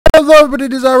Hello everybody,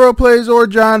 Desiro Plays or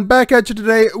John back at you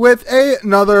today with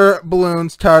another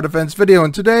Balloons Tower Defense video.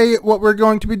 And today what we're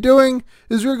going to be doing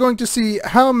is we're going to see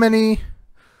how many,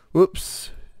 whoops,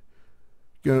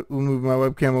 we'll move my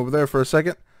webcam over there for a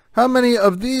second, how many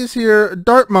of these here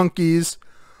dart monkeys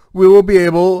we will be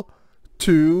able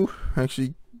to,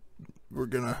 actually we're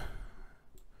gonna,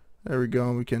 there we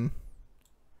go, we can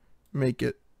make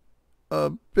it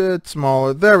a bit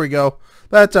smaller, there we go,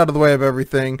 that's out of the way of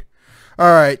everything.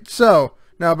 Alright, so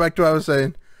now back to what I was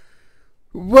saying.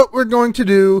 What we're going to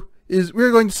do is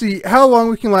we're going to see how long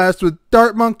we can last with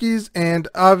dart monkeys, and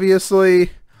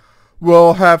obviously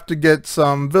we'll have to get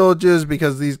some villages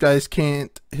because these guys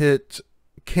can't hit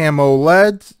camo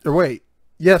leads. Or wait,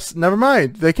 yes, never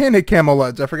mind. They can hit camo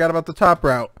leads. I forgot about the top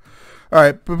route.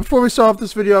 Alright, but before we start off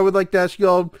this video, I would like to ask you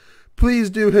all,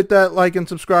 please do hit that like and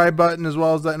subscribe button as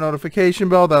well as that notification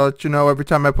bell. That'll let you know every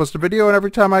time I post a video and every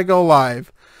time I go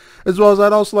live. As well as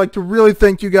I'd also like to really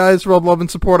thank you guys for all the love and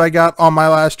support I got on my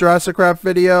last Jurassic Craft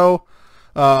video.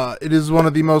 It is one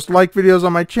of the most liked videos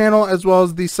on my channel, as well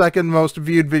as the second most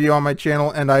viewed video on my channel,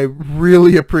 and I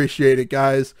really appreciate it,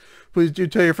 guys. Please do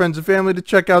tell your friends and family to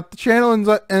check out the channel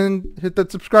and hit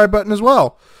that subscribe button as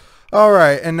well.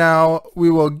 Alright, and now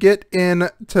we will get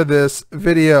into this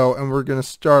video, and we're going to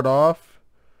start off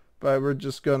by we're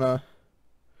just going to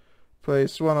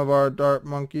place one of our dart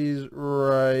monkeys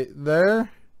right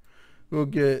there. We'll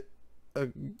get a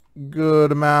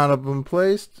good amount of them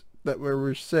placed. That way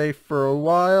we're safe for a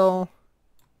while.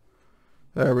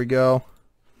 There we go.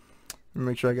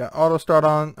 Make sure I got auto start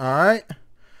on. Alright.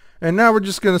 And now we're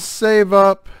just going to save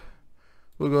up.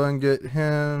 We'll go and get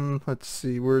him. Let's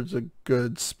see. Where's a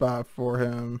good spot for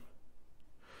him?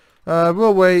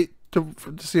 We'll wait to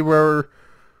see where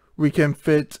we can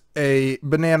fit a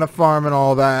banana farm and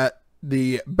all that.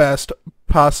 The best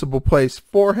possible place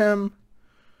for him.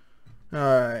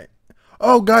 Alright.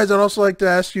 Oh, guys, I'd also like to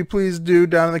ask you, please do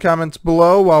down in the comments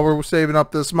below while we're saving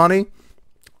up this money.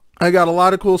 I got a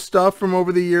lot of cool stuff from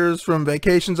over the years, from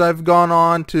vacations I've gone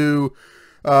on to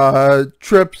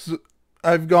trips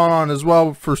I've gone on as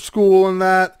well for school and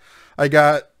that. I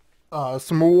got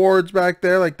some awards back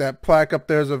there, like that plaque up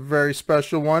there is a very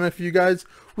special one. If you guys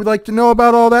would like to know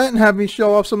about all that and have me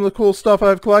show off some of the cool stuff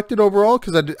I've collected overall,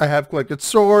 because I have collected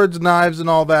swords, knives, and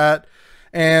all that,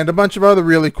 and a bunch of other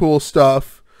really cool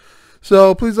stuff.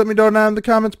 So please let me know down in the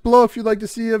comments below if you'd like to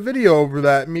see a video over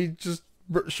that. Me just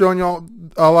showing you all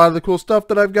a lot of the cool stuff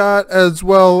that I've got, as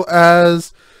well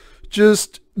as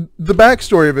just the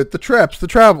backstory of it, the trips, the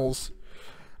travels.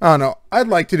 I don't know. I'd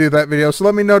like to do that video, so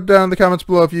let me know down in the comments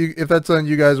below if that's something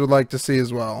you guys would like to see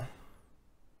as well.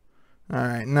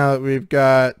 Alright, now that we've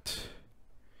got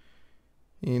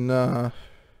enough,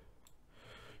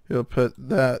 he'll put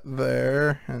that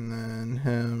there, and then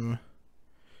him,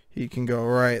 he can go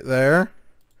right there.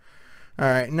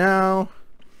 Alright, now,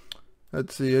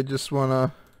 let's see, I just want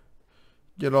to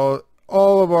get all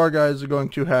of our guys are going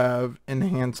to have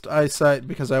enhanced eyesight,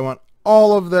 because I want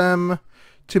all of them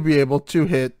to be able to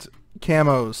hit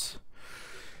camos.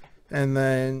 And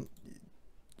then,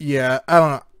 yeah, I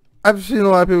don't know. I've seen a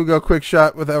lot of people go quick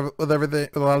shot with everything,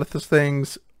 with a lot of these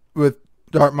things with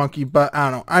Dart Monkey, but I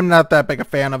don't know. I'm not that big a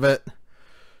fan of it.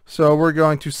 So we're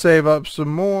going to save up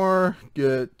some more,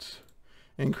 get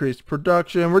increased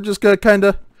production. We're just going to kind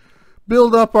of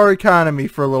build up our economy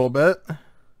for a little bit.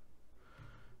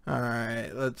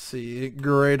 Alright, let's see.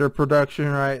 Greater production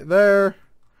right there.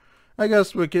 I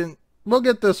guess we'll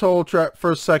get this whole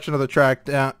first section of the track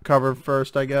covered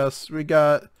first, I guess. We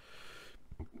got,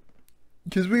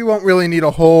 because we won't really need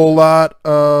a whole lot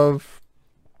of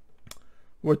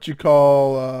what you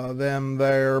call them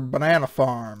their banana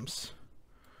farms.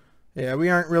 Yeah, we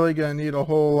aren't really going to need a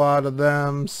whole lot of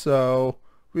them, so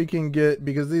we can get,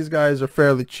 because these guys are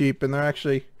fairly cheap and they're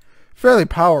actually fairly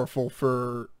powerful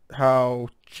for how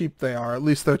cheap they are. At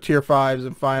least their tier 5s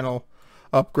and final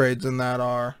upgrades in that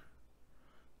are.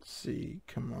 Let's see,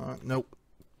 come on. Nope.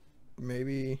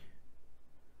 Maybe.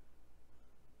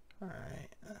 Alright,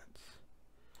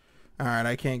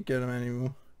 I can't get him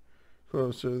any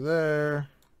closer there.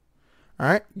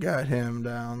 Alright, got him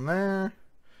down there.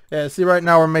 Yeah, see, right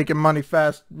now we're making money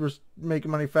fast. We're making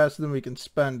money faster than we can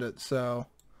spend it. So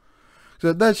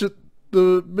that's just,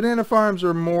 the banana farms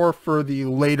are more for the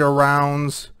later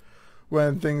rounds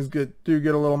when things do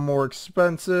get a little more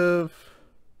expensive.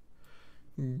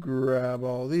 Grab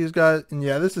all these guys, and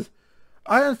yeah, this is,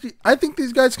 I think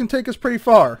these guys can take us pretty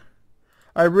far.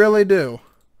 I really do.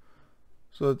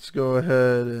 So let's go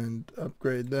ahead and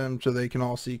upgrade them so they can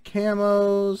all see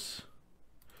camos,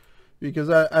 because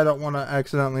I don't want to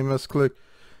accidentally misclick.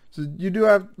 So you do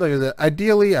have, like I said,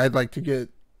 ideally I'd like to get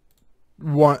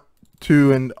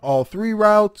 2 and all 3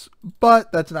 routes,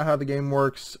 but that's not how the game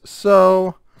works.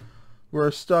 So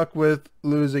we're stuck with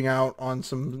losing out on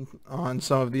some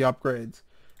of the upgrades.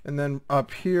 And then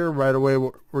up here right away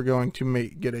we're going to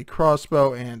get a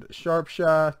crossbow and sharp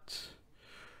shot.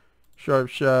 Sharp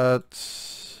shot,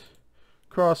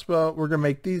 crossbow. We're gonna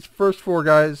make these first 4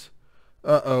 guys.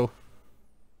 Okay,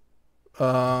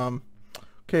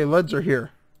 leads are here.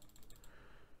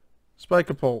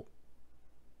 Spike-a-pole.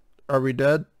 Are we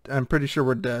dead? I'm pretty sure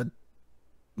we're dead.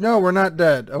 No, we're not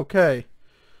dead. Okay.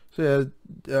 So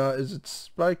yeah, is it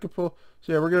Spike-a-pole?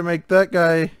 So yeah, we're gonna make that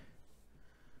guy.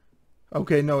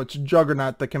 Okay, no, it's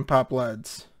Juggernaut that can pop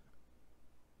leads.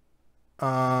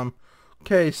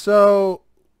 Okay, so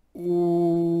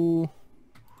we're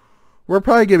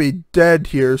probably gonna be dead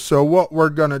here. So what we're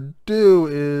gonna do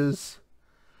is,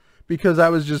 because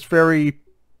that was just very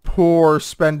poor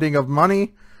spending of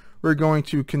money, we're going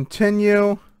to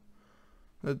continue.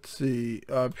 Let's see,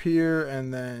 up here,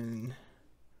 and then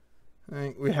I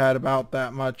think we had about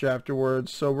that much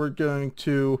afterwards. So we're going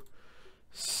to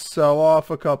sell off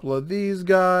a couple of these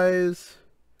guys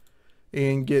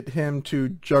and get him to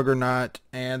Juggernaut,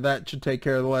 and that should take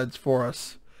care of the leads for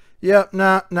us. Yep,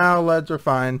 now leads are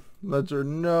fine. Leads are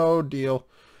no deal.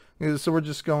 So we're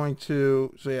just going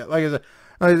to, so yeah, like I said,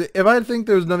 if I think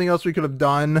there was nothing else we could have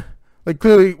done, like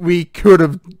clearly we could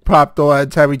have popped the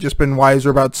leads had we just been wiser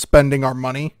about spending our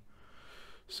money.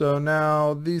 So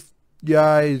now this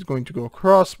guy is going to go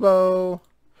crossbow.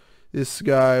 This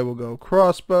guy will go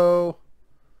crossbow.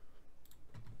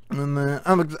 And then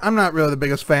I'm not really the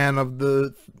biggest fan of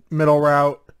the middle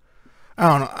route. I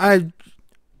don't know.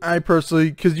 I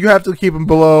personally, because you have to keep them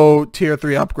below tier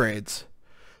 3 upgrades.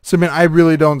 So I mean, I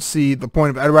really don't see the point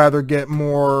of it. I'd rather get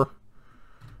more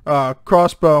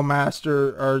crossbow master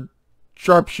or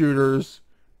sharpshooters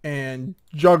and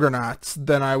juggernauts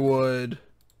than I would.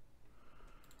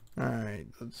 Alright,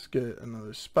 let's get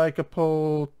another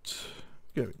spike-a-pole.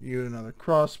 Get you another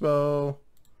crossbow.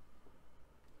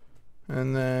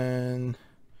 And then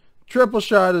triple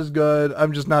shot is good.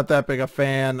 I'm just not that big a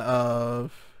fan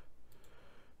of.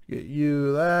 Get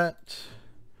you that.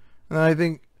 And I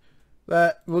think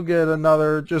that we'll get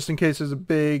another, just in case there's a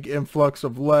big influx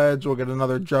of leads, we'll get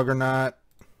another juggernaut.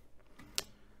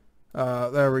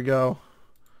 There we go.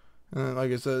 And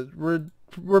like I said, we're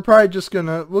probably just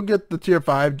gonna, we'll get the tier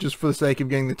 5 just for the sake of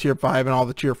getting the tier 5 and all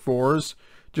the tier 4s.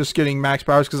 Just getting max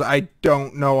powers, because I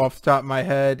don't know off the top of my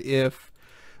head if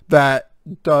that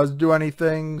does do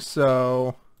anything.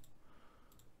 So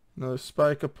another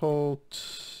spike-a-pole.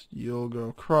 You'll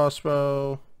go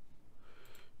crossbow.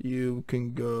 You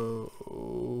can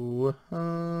go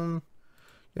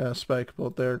yeah, spike-a-pole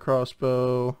there,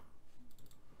 crossbow.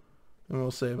 And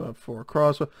we'll save up for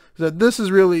crossbow. So this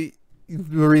is really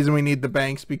the reason we need the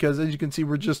banks, because as you can see,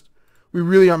 we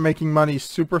really aren't making money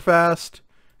super fast.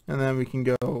 And then we can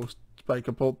go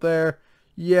spike-a-pole there.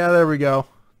 Yeah, there we go.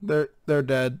 They're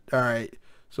dead. Alright.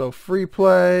 So free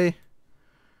play.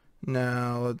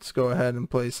 Now let's go ahead and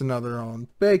place another on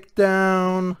bake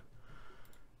down.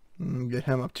 Get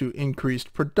him up to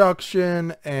increased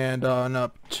production and on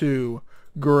up to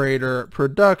greater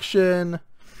production.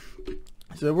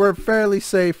 So we're fairly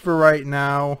safe for right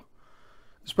now,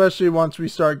 especially once we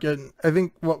start getting, I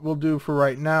think what we'll do for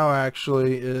right now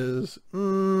actually is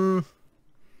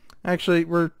actually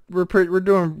we're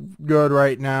doing good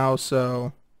right now.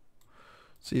 So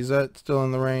see, is that still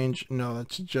in the range? No,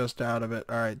 that's just out of it.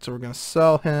 Alright, so we're going to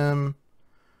sell him.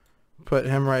 Put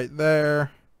him right there.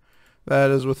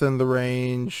 That is within the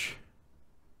range.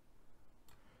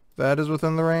 That is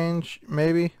within the range,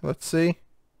 maybe? Let's see.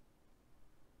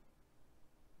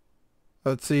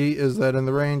 Let's see, is that in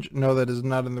the range? No, that is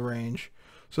not in the range.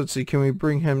 So let's see, can we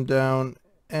bring him down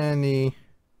any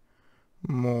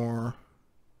more?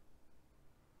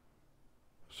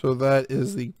 So that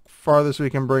is the farthest we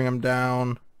can bring him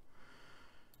down.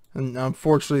 And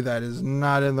unfortunately, that is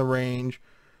not in the range.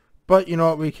 But you know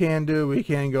what we can do? We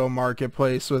can go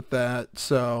marketplace with that.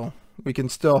 So we can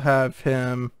still have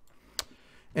him.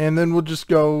 And then we'll just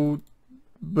go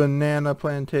banana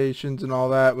plantations and all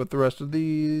that with the rest of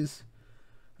these.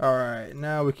 Alright,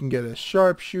 now we can get a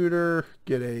sharpshooter.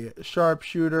 Get a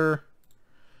sharpshooter.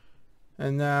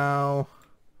 And now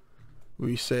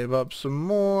we save up some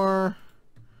more.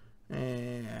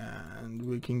 And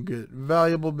we can get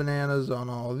valuable bananas on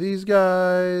all these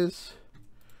guys.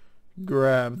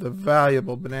 Grab the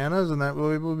valuable bananas, and that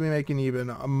way we'll be making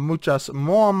even muchas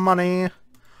more money.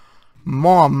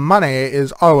 More money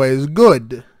is always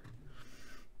good.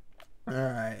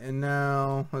 Alright, and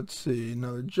now let's see,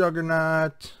 another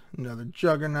juggernaut.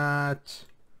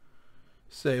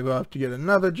 Save up to get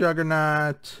another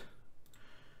juggernaut.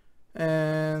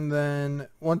 And then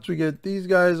once we get these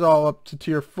guys all up to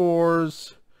tier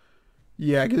 4s,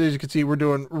 yeah, because as you can see, we're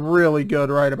doing really good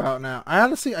right about now.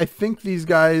 I think these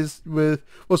guys with,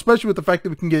 well, especially with the fact that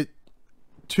we can get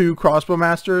 2 crossbow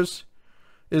masters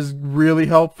is really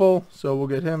helpful. So we'll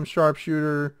get him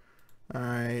sharpshooter. All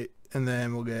right. And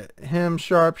then we'll get him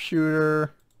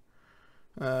sharpshooter.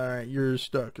 Alright, you're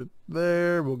stuck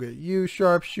there. We'll get you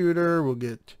sharpshooter. We'll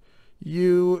get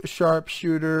you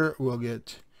sharpshooter. We'll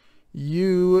get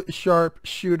you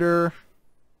sharpshooter.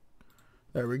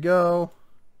 There we go.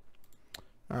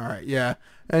 Alright, yeah.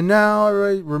 And now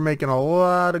we're making a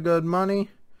lot of good money.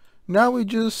 Now we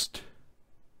just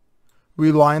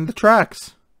reline the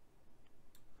tracks.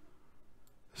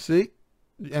 See?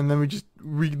 And then we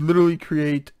literally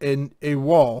create a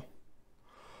wall.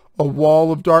 A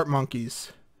wall of dart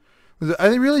monkeys.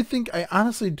 I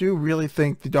honestly do really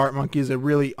think the dart monkey is a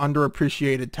really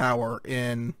underappreciated tower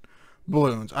in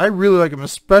balloons. I really like him,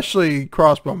 especially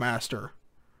crossbow master.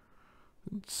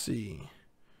 Let's see.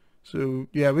 So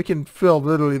yeah, we can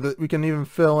we can even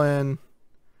fill in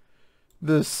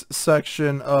this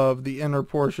section of the inner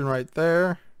portion right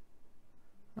there.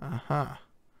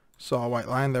 Saw a white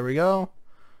line. There we go.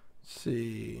 Let's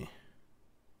see.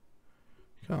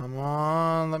 Come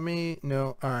on,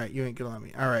 no, alright, you ain't gonna let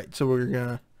me. Alright, so we're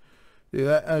gonna do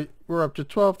that. We're up to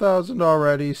 12,000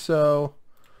 already, so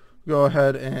go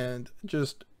ahead and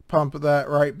just pump that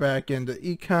right back into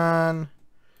econ.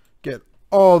 Get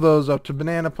all those up to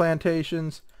banana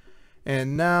plantations.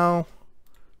 And now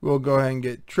we'll go ahead and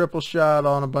get triple shot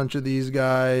on a bunch of these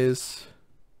guys.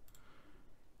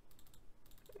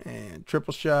 And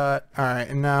triple shot. Alright,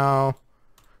 and now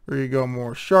we're gonna go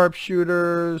more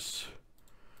sharpshooters.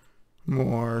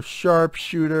 More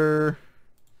sharpshooter,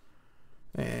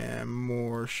 and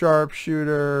more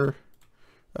sharpshooter,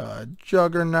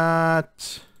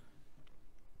 juggernaut,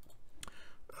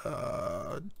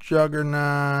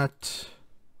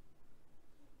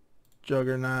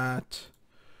 juggernaut,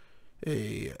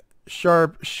 a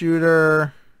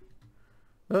sharpshooter.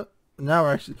 Oh, now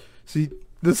we're actually, see,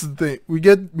 this is the thing. We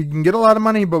can get a lot of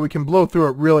money, but we can blow through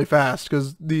it really fast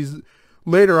because these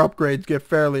later upgrades get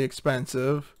fairly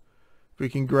expensive. We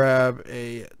can grab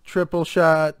a triple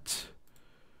shot.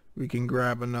 We can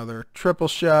grab another triple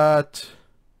shot.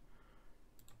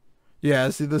 Yeah,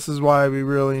 see, this is why we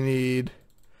really need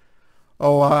a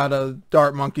lot of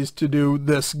dart monkeys to do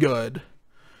this good.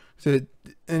 So,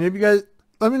 and if you guys,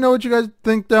 let me know what you guys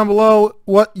think down below,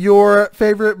 what your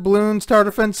favorite Bloons Tower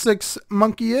Defense 6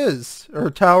 monkey is. Or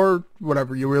tower,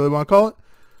 whatever you really want to call it.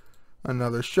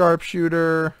 Another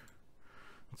sharpshooter.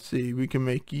 Let's see, we can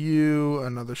make you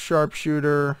another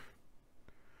sharpshooter.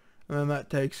 And then that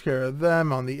takes care of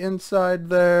them on the inside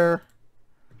there.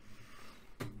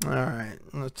 Alright,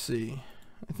 let's see.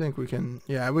 I think we can,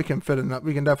 yeah, we can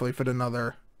definitely fit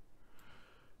another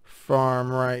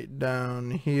farm right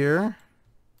down here.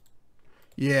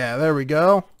 Yeah, there we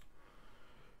go.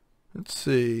 Let's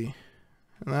see.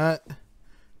 And that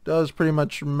does pretty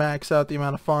much max out the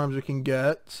amount of farms we can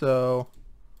get, so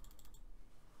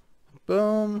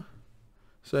boom.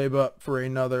 Save up for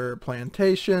another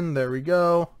plantation. There we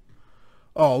go.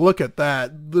 Oh, look at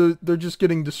that. They're just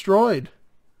getting destroyed.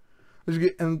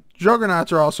 And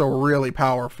juggernauts are also really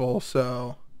powerful,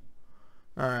 so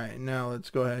alright, now let's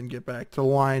go ahead and get back to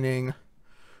lining.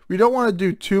 We don't want to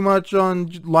do too much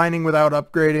on lining without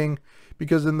upgrading,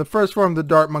 because in the first form the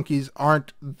dart monkeys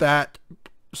aren't that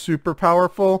super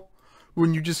powerful.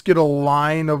 When you just get a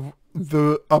line of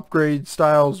the upgrade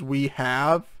styles we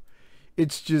have,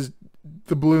 it's just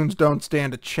the balloons don't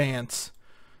stand a chance.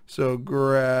 So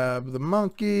grab the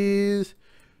monkeys.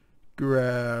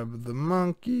 Grab the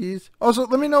monkeys. Also,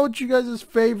 let me know what you guys'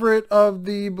 favorite of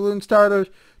the Bloons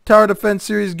Tower Defense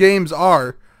series games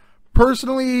are.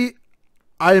 Personally,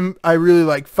 I really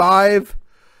like 5.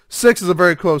 6 is a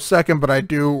very close second, but I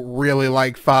do really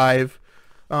like 5.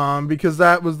 Because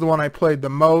that was the one I played the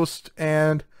most,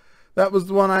 and that was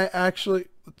the one I actually,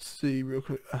 let's see real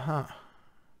quick. There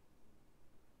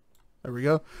we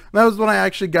go. That was when I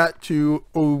actually got to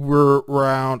over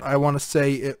around, I want to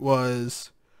say it was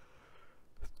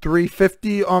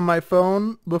 350 on my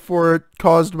phone before it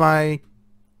caused my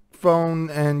phone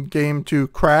and game to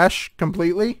crash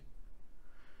completely.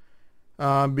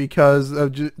 Because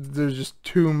there's just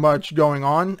too much going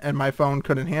on and my phone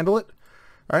couldn't handle it.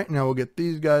 Alright, now we'll get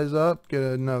these guys up. Get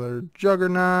another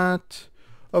juggernaut.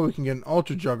 Oh, we can get an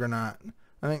ultra juggernaut.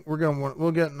 I think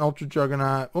we'll get an ultra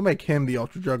juggernaut. We'll make him the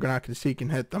ultra juggernaut because he can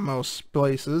hit the most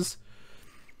places.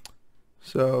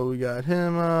 So we got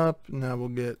him up. Now we'll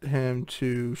get him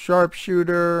to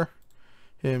sharpshooter,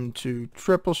 him to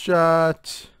triple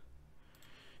shot,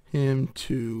 him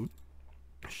to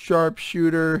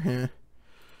sharpshooter,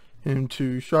 him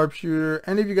to sharpshooter.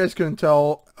 Any of you guys couldn't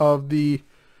tell of the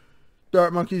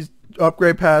Dart Monkeys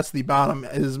upgrade pass, the bottom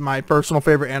is my personal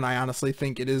favorite, and I honestly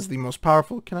think it is the most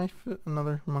powerful. Can I fit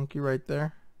another monkey right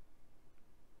there?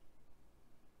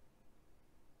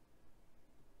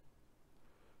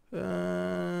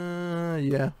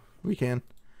 Yeah, we can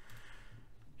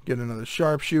get another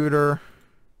sharpshooter.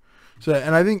 So,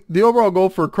 and I think the overall goal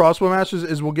for crossbow masters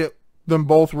is we'll get them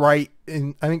both right,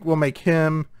 and I think we'll make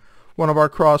him one of our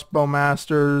crossbow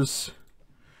masters,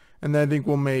 and then I think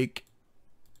we'll make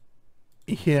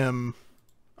him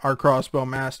our crossbow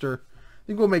master. I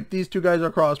think we'll make these two guys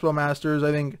our crossbow masters.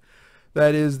 I think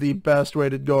that is the best way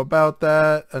to go about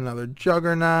that. Another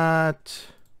juggernaut.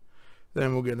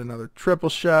 Then we'll get another triple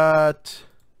shot.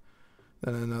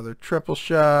 Then another triple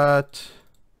shot.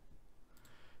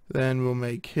 Then we'll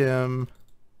make him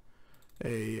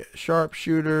a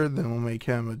sharpshooter. Then we'll make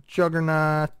him a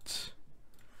juggernaut.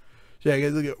 So yeah,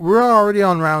 guys, look, we're already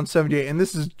on round 78, and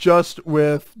this is just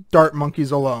with Dart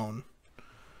Monkeys alone.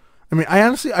 I mean,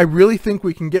 I really think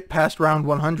we can get past round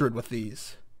 100 with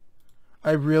these.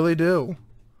 I really do.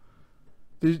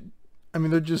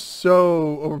 They're just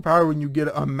so overpowered when you get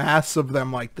a mass of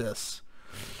them like this.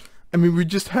 I mean, we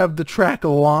just have the track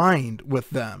lined with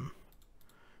them.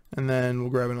 And then we'll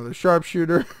grab another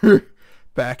sharpshooter.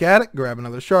 Back at it. Grab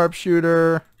another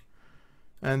sharpshooter.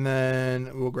 And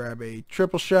then we'll grab a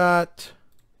triple shot.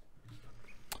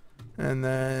 And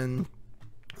then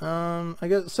I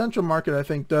guess Central Market I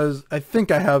think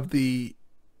I have the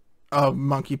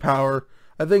monkey power.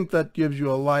 I think that gives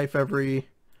you a life every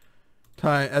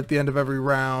time at the end of every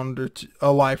round, or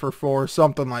a life or 4,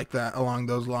 something like that along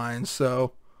those lines.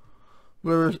 So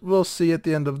we'll see at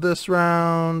the end of this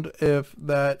round if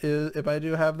I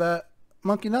do have that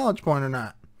monkey knowledge point or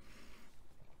not.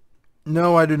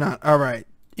 No, I do not. All right.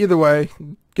 Either way,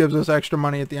 gives us extra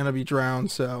money at the end of each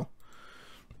round. So,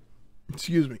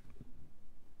 excuse me.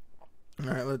 All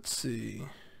right, let's see.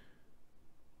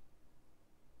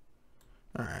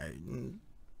 All right.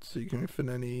 So you can fit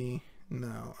any?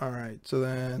 No. All right. So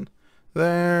then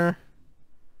there.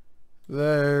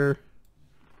 So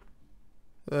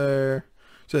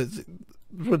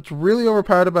what's really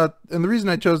overpowered about, and the reason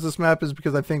I chose this map is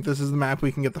because I think this is the map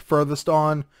we can get the furthest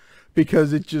on,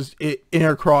 because it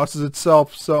intercrosses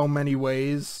itself so many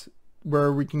ways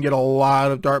where we can get a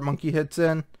lot of Dart Monkey hits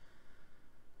in.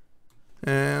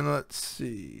 And let's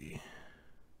see.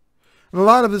 And a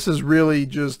lot of this is really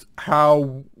just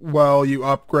how well you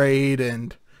upgrade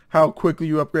and how quickly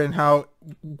you upgrade and how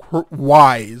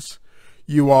wise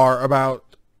you are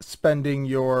about spending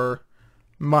your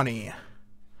money.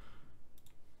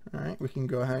 Alright, we can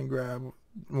go ahead and grab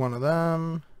one of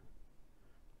them.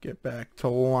 Get back to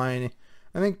lining.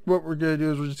 I think what we're going to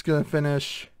do is we're just going to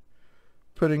finish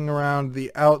putting around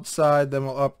the outside. Then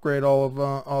we'll upgrade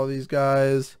all these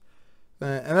guys.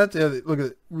 And that's it. Look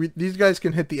at it. These guys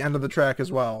can hit the end of the track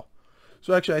as well.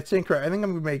 So actually, I think I'm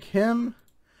going to make him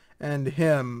and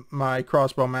him my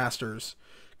crossbow masters,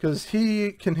 because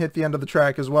he can hit the end of the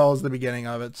track as well as the beginning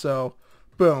of it. So,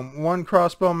 boom, one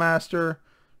crossbow master.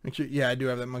 Make sure, yeah, I do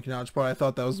have that monkey knowledge point. I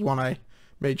thought that was one I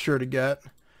made sure to get.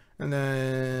 And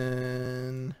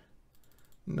then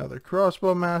another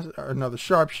crossbow master, or another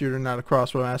sharpshooter, not a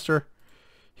crossbow master.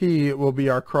 He will be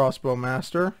our crossbow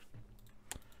master.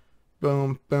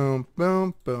 Boom, boom,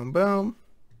 boom, boom, boom.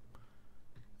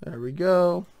 There we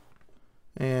go.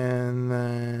 And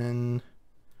then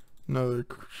another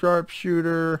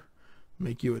sharpshooter.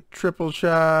 Make you a triple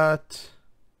shot.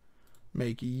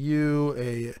 Make you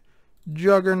a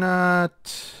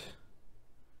juggernaut.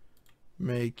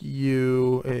 Make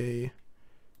you a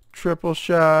triple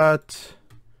shot.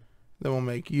 Then we'll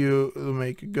make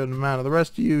a good amount of the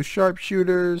rest of you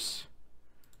sharpshooters.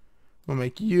 We'll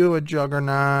make you a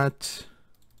juggernaut.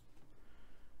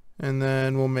 And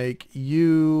then we'll make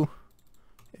you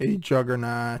a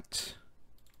juggernaut.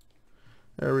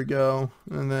 There we go.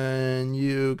 And then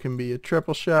you can be a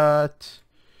triple shot.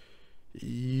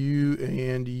 You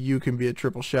can be a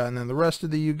triple shot. And then the rest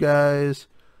of you guys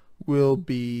will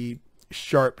be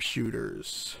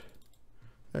sharpshooters.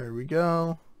 There we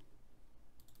go.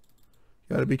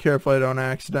 Gotta be careful I don't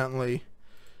accidentally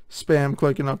spam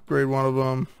click and upgrade one of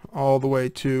them all the way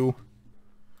to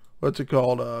what's it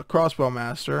called, crossbow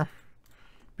master,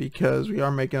 because we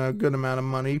are making a good amount of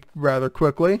money rather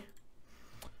quickly.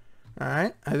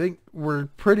 Alright, I think we're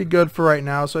pretty good for right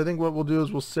now, so I think what we'll do is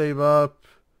we'll save up.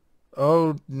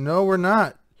 Oh, no we're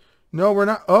not. No we're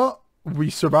not. Oh, we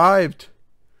survived,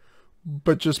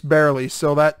 but just barely,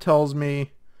 so that tells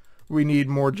me we need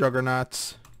more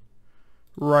juggernauts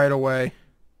right away.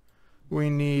 we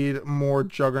need more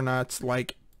juggernauts.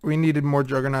 Like, we needed more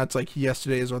juggernauts like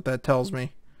yesterday is what that tells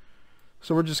me.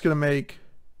 So we're just going to make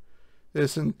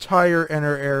this entire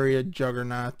inner area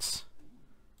juggernauts.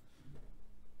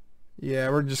 Yeah,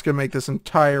 we're just going to make this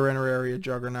entire inner area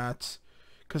juggernauts.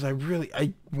 Because I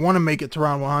want to make it to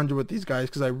round 100 with these guys,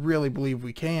 because I really believe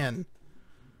we can.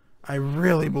 I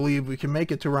really believe we can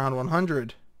make it to round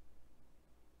 100.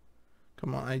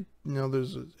 Come on, I know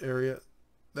there's an area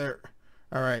there.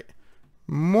 Alright.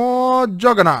 More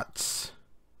juggernauts.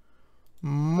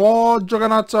 More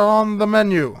juggernauts are on the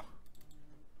menu.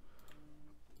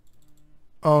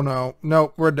 Oh no.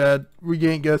 Nope, we're dead. We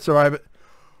ain't gonna survive it.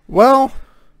 Well,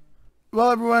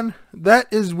 everyone, that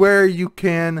is where you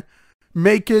can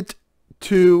make it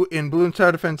to in Balloon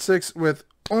Tower Defense 6 with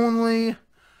only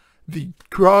the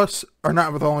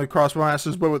not with only crossbow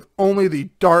masters, but with only the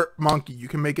dart monkey. You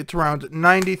can make it to round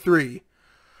 93.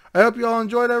 I hope you all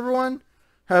enjoyed, everyone.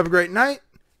 Have a great night.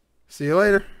 See you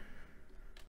later.